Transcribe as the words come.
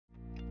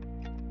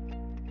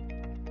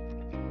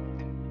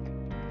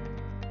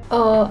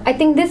I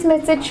think this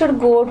message should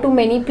go to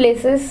many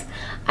places.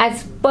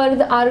 As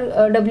per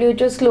our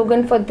WHO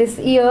slogan for this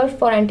year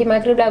for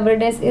antimicrobial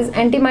awareness is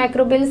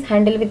antimicrobials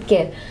handle with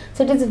care.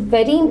 So it is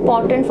very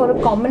important for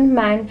a common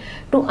man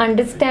to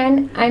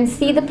understand and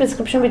see the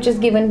prescription which is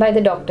given by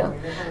the doctor.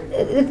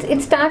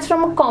 It starts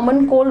from a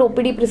common cold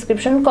OPD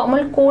prescription.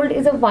 Common cold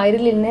is a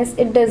viral illness.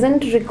 It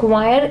doesn't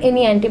require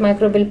any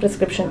antimicrobial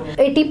prescription.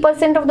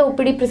 80% of the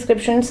OPD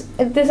prescriptions,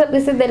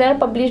 there are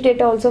published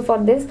data also for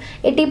this,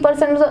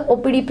 80% of the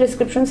OPD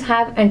prescriptions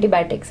have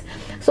antibiotics.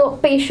 So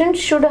patients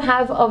should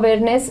have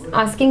awareness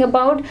asking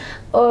about,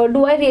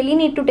 do I really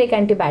need to take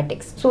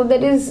antibiotics? So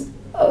there is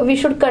we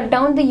should cut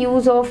down the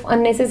use of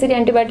unnecessary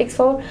antibiotics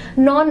for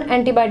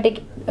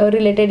non-antibiotic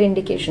related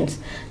indications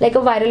like a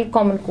viral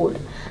common cold.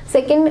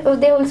 Second,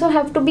 they also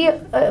have to be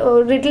a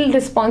little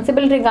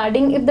responsible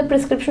regarding if the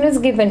prescription is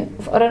given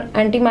for an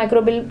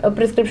antimicrobial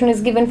prescription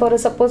is given for a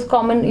suppose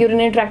common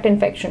urinary tract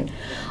infection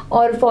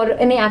or for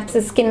any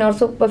abscess, skin or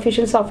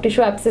superficial soft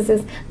tissue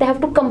abscesses, they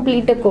have to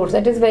complete a course.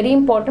 That is very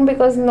important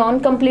because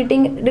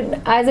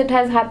non-completing, as it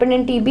has happened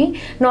in TB,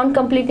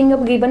 non-completing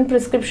a given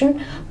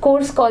prescription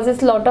course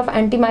causes lot of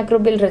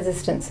antimicrobial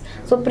resistance.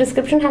 So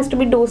prescription has to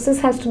be,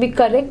 doses has to be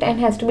correct and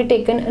has to be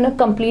taken in a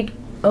complete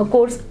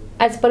course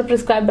as per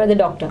prescribed by the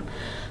doctor.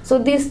 So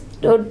this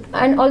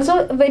and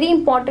also very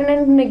important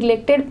and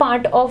neglected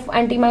part of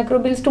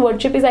antimicrobial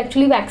stewardship is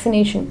actually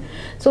vaccination.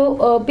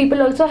 So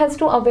people also has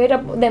to aware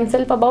of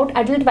themselves about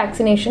adult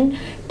vaccination.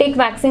 Take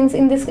vaccines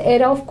in this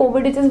era of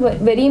COVID. It is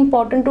very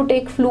important to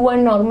take flu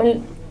and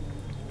normal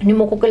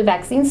pneumococcal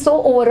vaccines.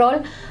 So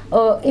overall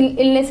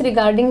illness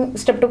regarding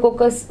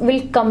streptococcus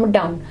will come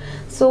down.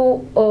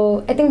 So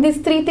I think these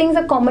three things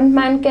a common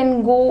man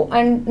can go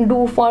and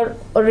do for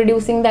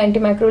reducing the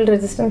antimicrobial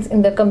resistance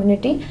in the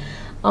community.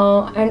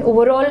 And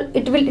overall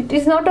it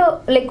is not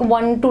a like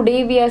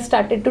today we have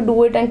started to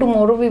do it and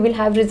tomorrow we will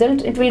have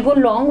results. It will go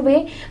long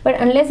way, but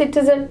unless it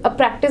is a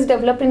practice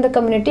developed in the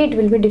community, it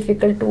will be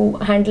difficult to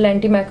handle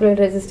antimicrobial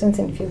resistance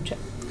in future.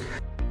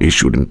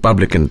 Issued in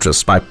public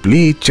interest by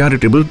Plea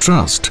Charitable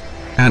Trust,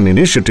 an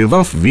initiative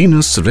of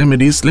Venus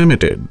Remedies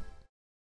Limited.